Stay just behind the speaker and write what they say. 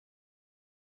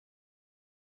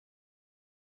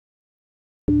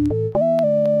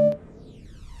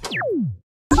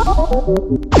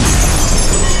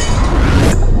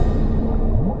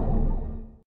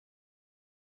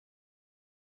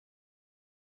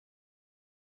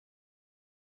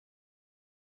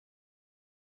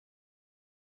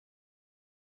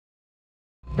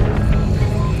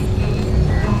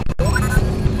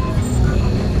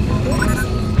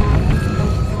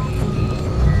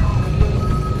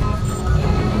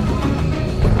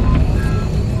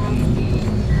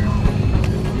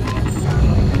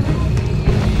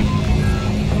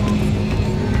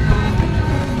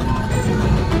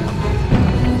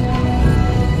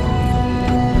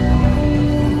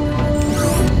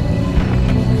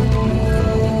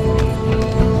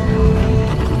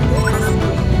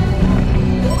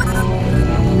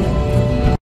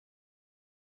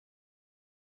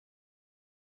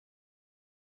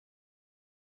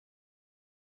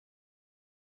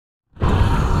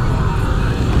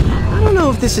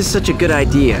This is such a good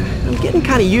idea. I'm getting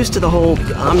kind of used to the whole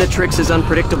Omnitrix is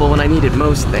unpredictable when I need it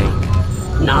most thing.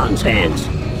 Nonsense.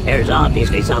 There's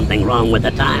obviously something wrong with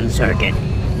the time circuit.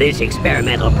 This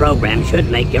experimental program should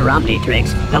make your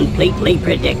Omnitrix completely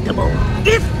predictable.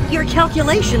 If your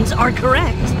calculations are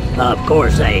correct. Of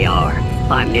course they are.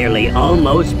 I'm nearly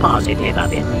almost positive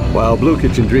of it. While Blue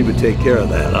Kitchen Dream would take care of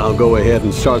that, I'll go ahead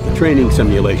and start the training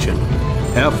simulation.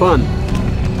 Have fun.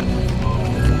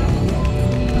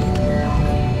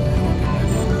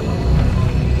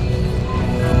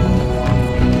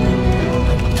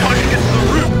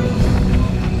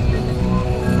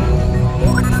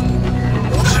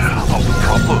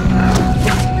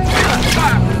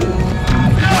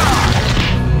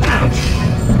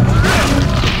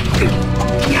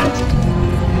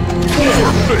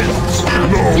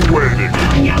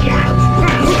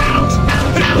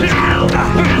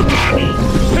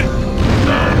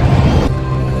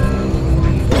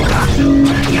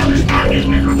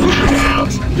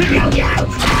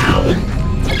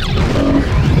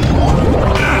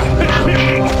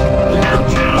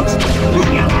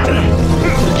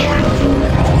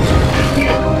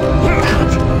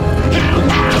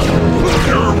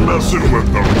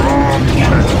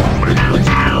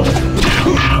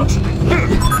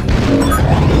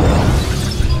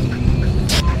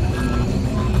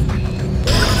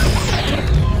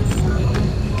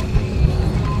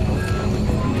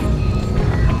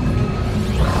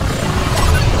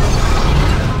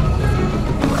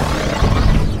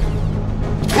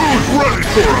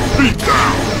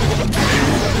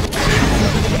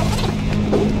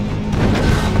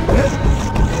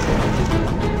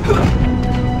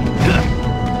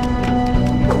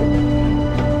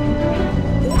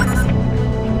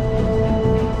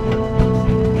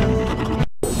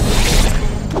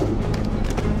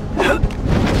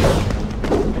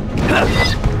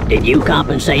 Did you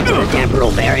compensate for the temporal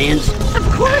variance? Of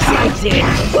course I did!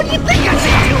 What do you think I've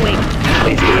been doing?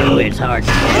 With you, it's hard to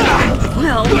tell.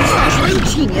 Well, true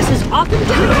genius is often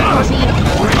difficulty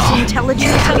or it's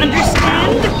intelligent to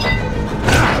understand.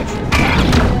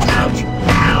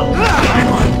 I'm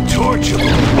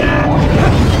untouchable.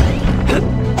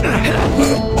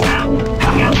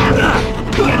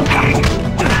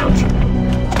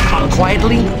 Talk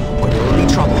quietly, or there will be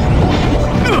trouble.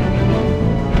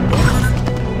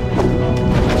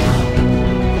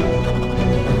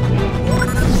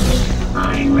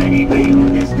 I'm ready for you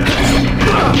this time.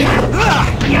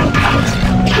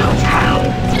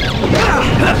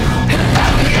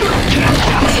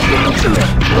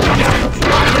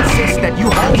 I insist that you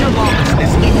hold your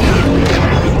lawlessness immediately.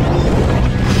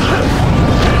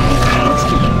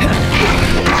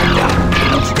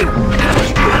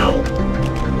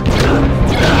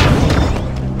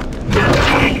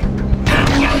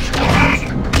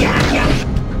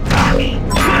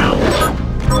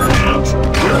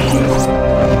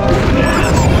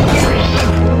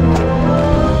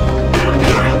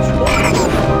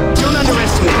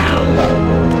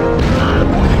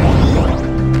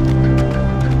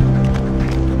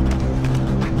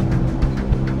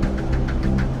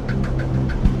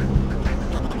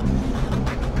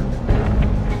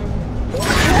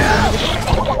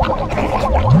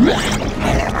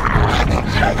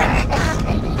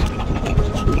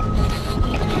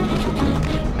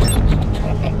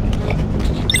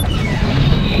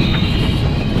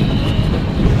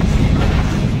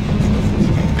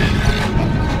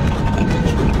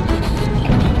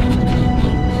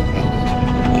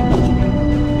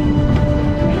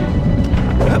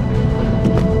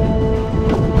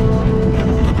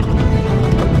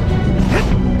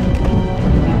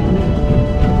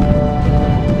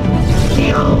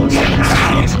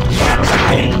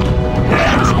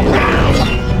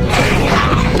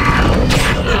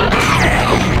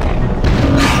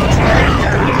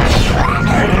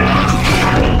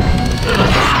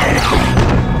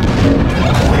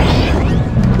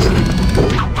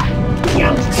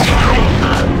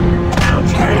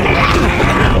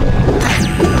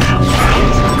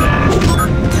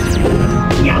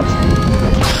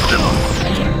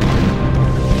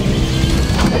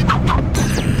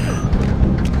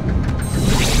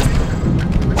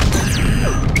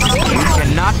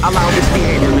 allow this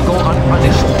behavior to go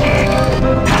unpunished.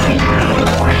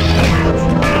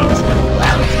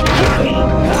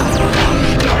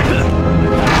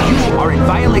 You are in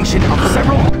violation of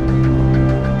several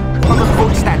public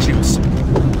code statutes.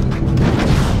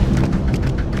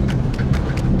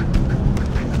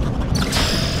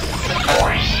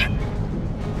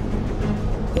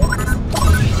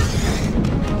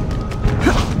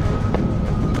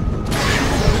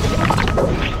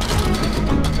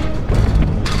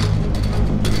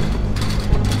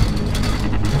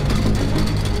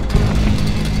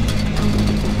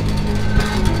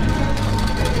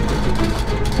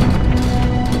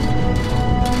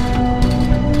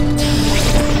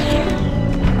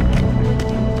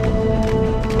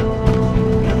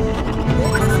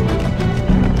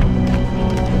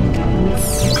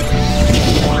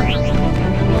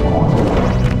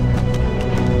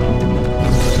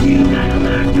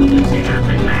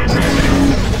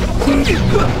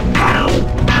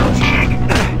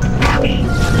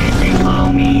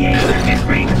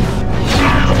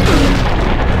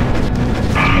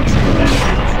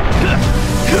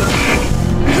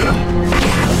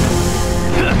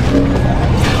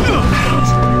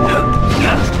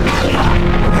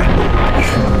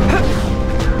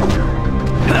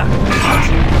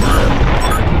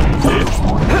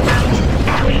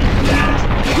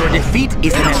 Defeat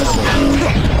is inevitable.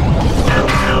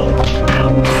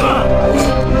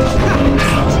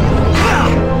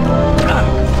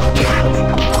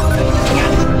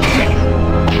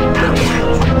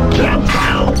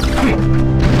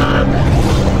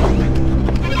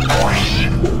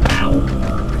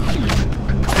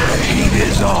 It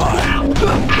is on.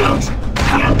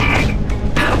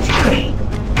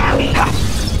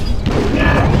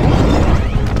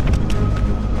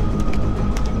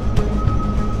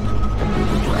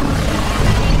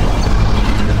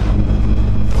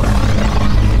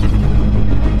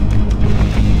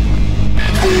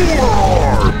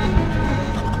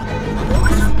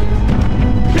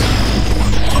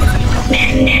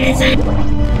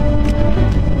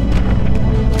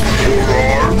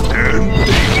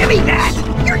 Give me that!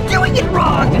 You're doing it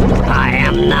wrong! I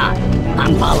am not.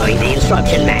 I'm following the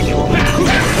instruction manual.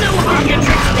 That's no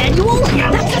Omnitrix manual!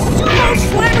 That's a Sumo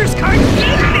Slammers card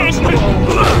game manual!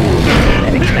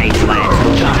 That explains why it's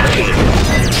so complicated.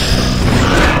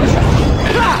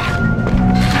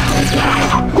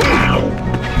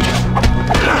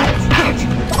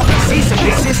 Cease and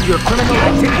desist your criminal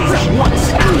activities at once.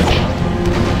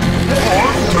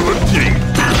 Arms to the teeth!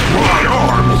 My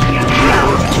arms!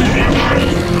 Yours teeth!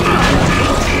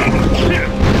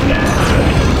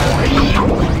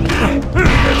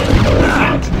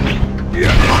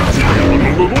 I'm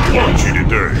a little punchy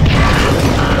today.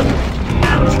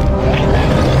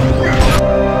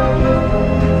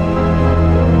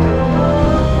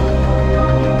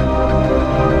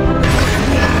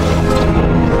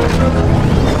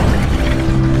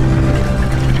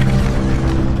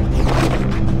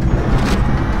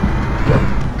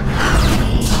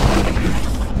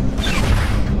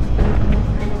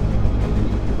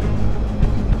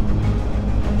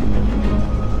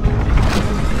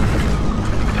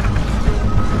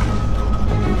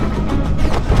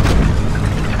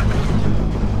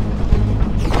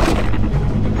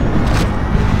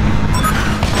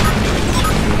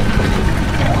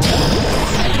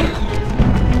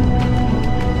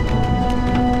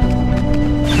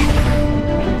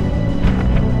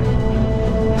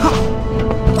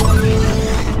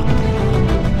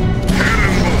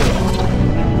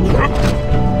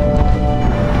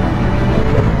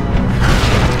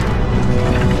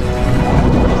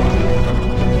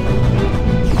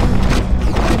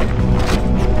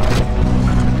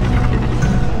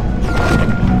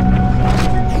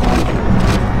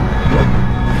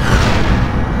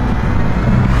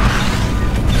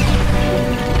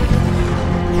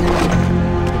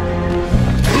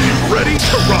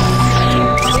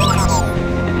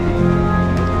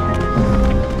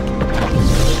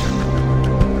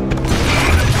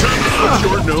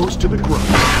 Nose to the ground.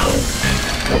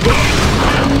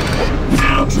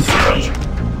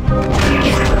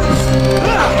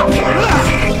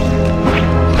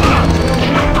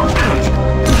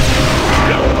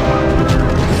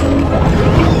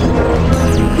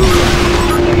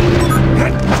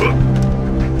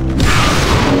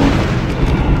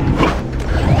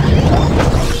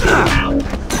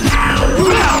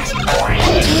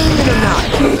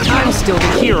 I'm still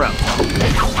the hero.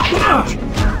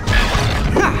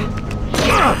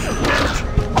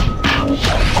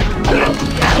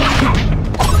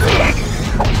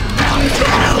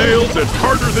 Nails and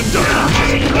harder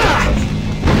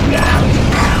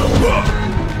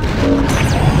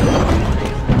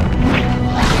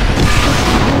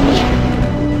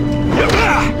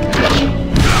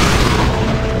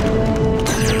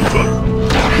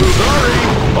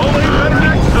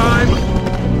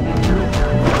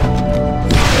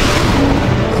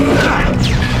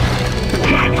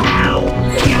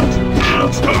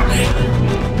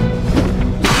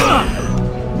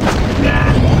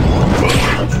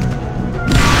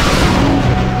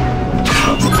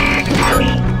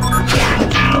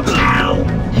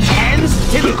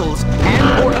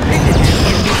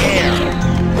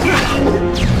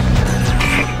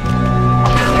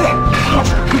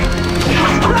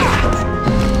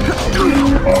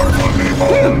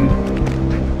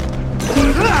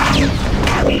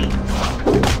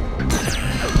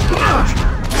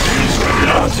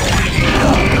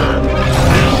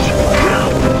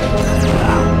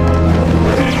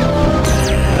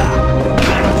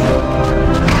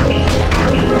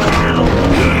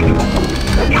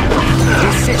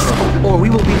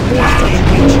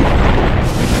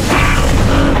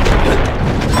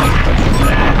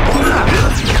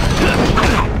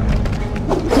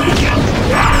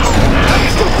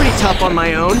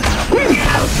own.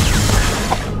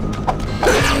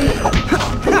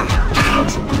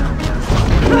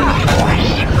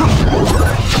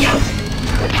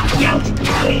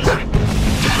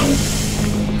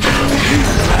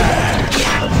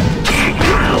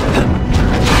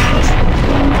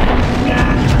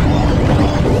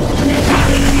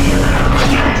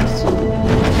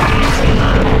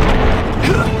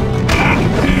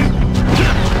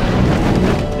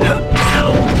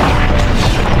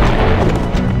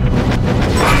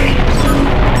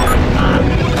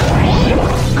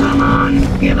 Come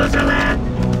on, give us a laugh.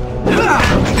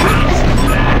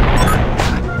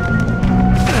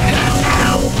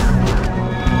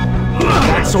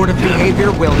 That sort of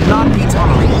behavior will not be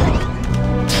tolerated.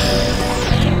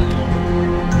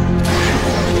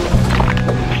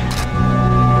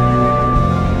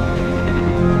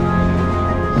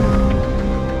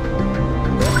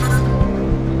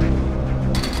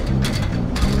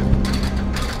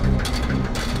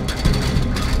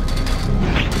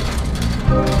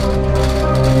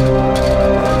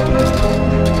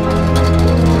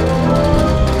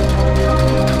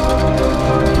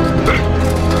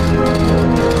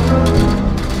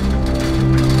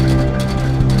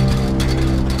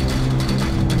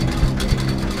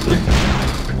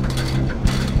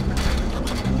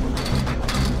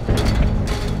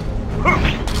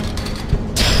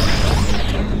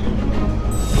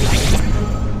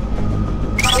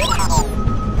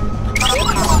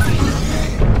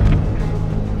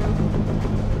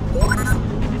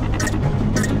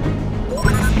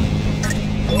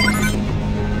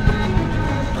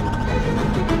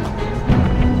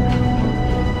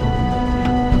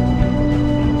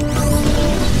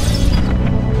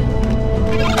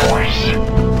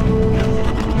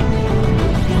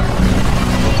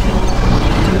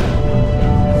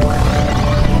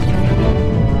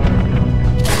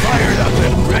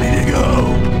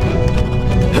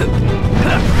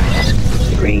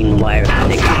 Green wire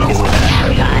connected to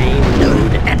a time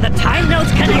node. And the time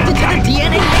node's connected to the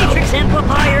DNA matrix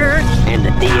amplifier. And the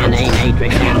DNA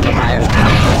matrix amplifiers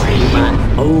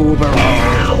output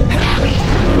overall.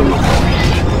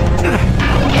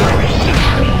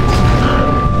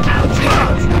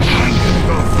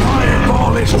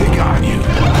 Ballistic on you.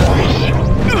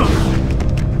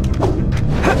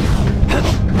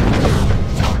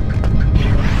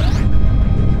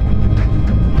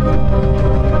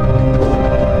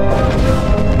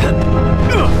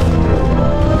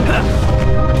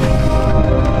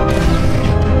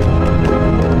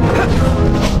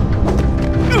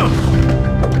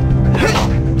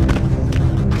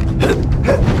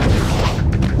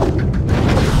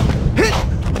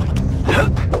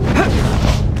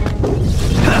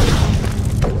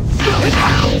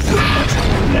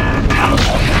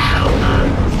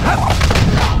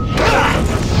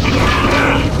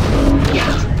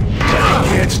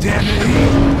 Can't stand the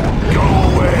heat. Go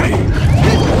away.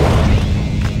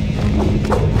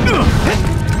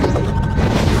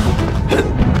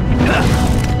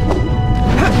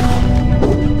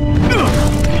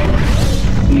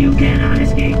 You cannot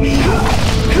escape me.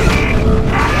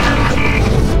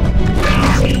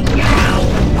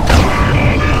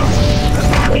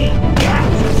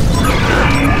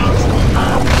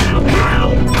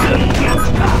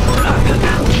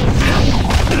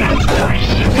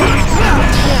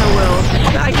 Yeah, well,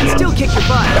 I can still kick your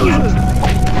butt.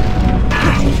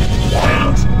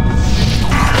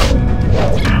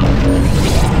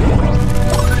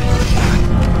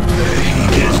 The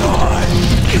heat is on.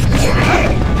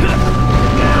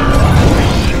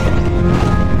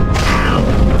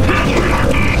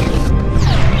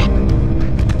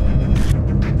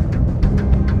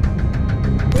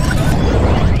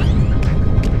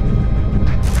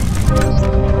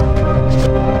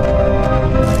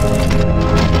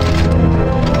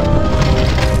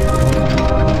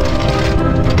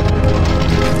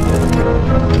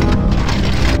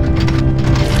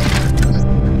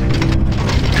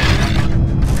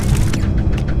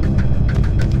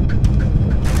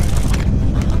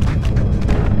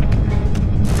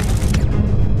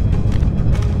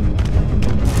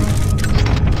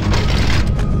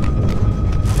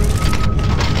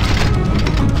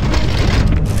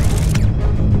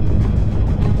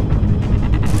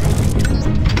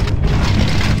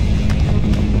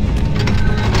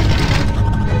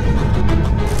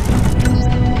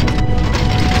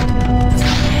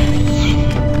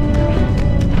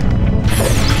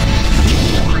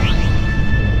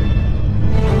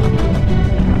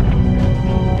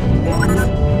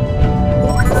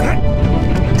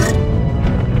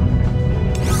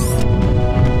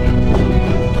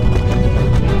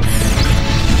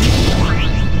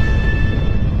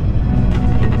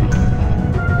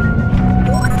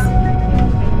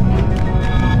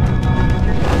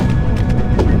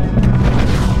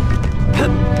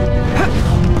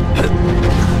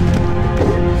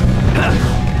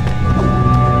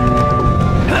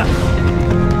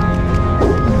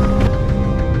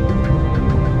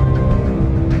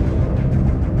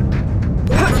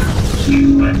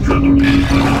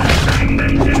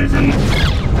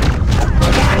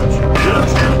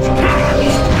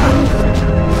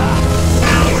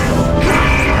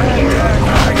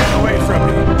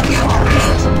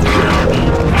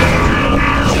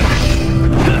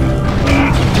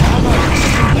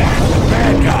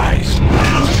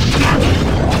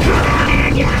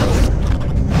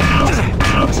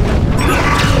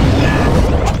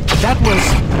 was,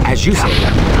 as you say,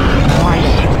 quite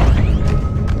accurate.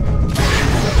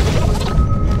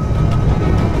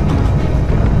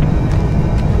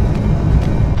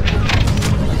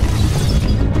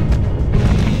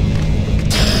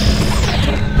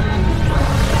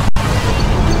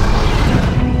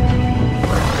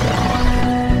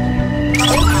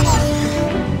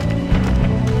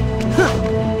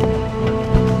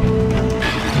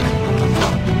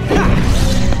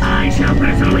 I shall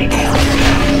personally deal with you.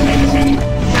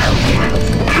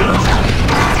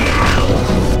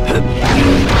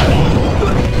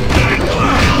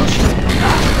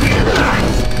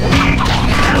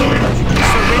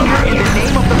 Surrender in the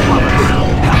name of the plumbers.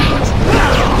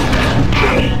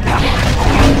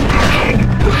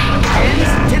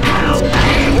 Hands, tentacles,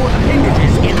 or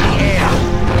appendages in the air.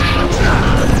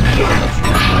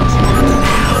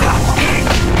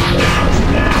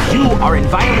 You are in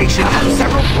violation of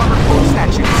several plumber code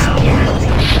statutes.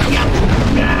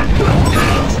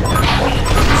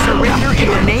 Surrender in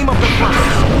the name of the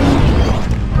plumbers.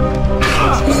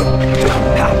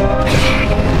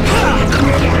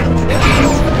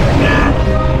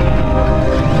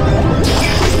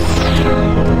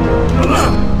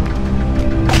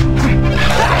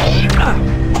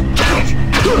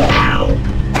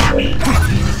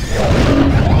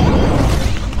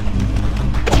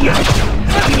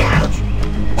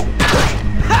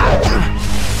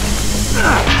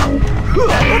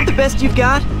 That the best you've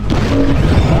got?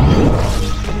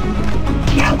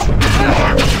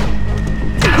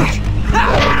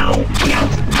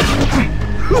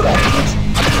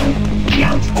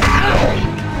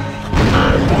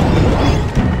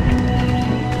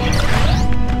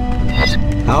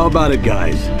 How about it,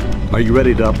 guys? Are you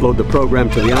ready to upload the program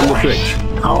to the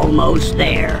omniverse? Almost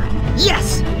there.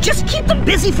 Yes, just keep them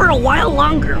busy for a while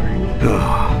longer.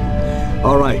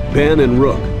 All right, Ben and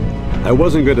Rook. I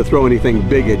wasn't going to throw anything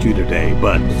big at you today,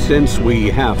 but since we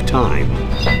have time...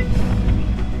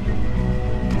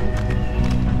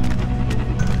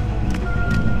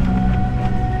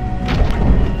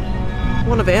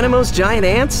 One of Animo's giant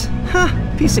ants? Huh,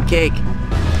 piece of cake.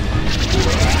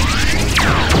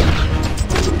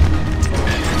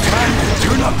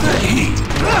 Turn up the heat.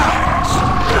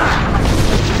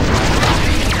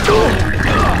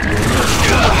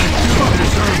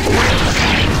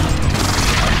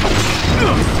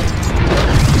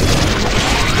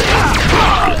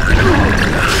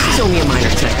 This is only a minor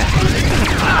setback.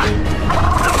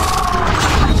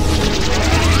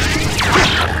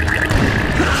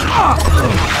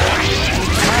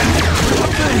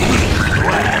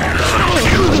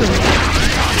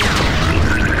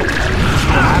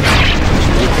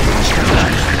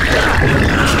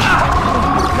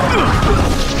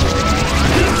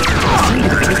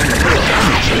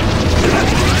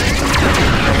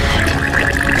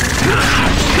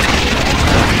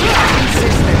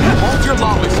 Halt your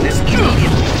lawlessness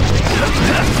immediately.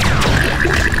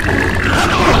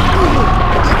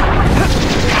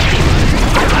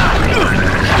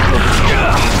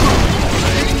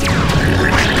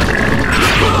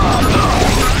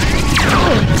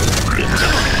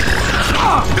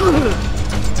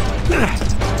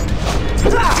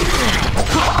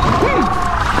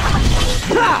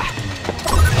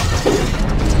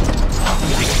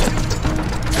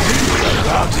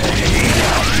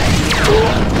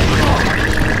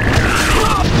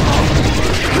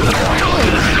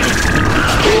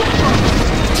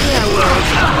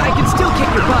 I can still kick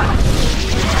your butt.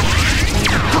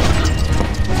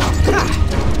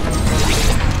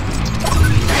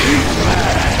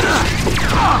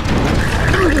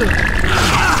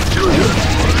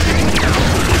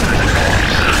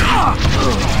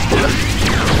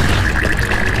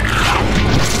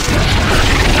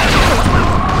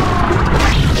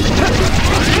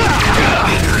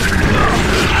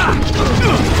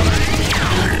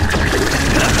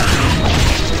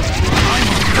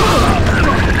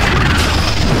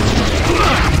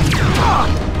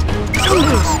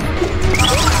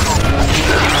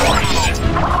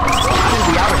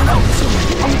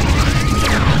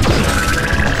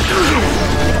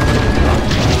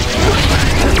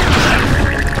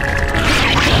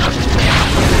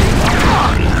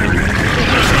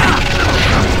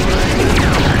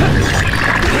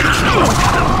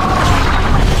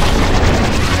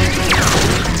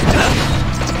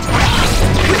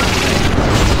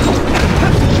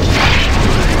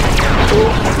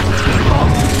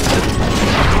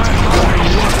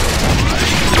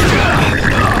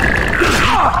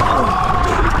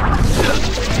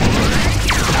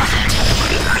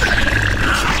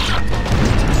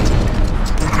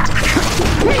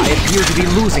 I appear to be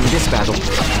losing this battle.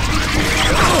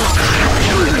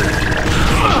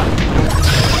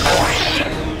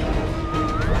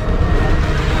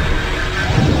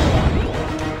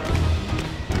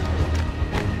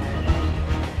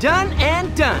 Done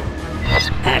and done.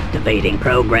 Activating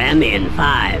program in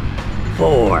 5,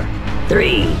 4,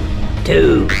 3,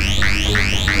 2.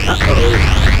 Uh-oh.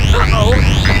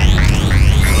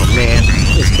 Oh man,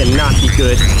 this cannot be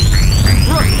good.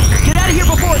 Rook, get out of here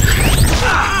before...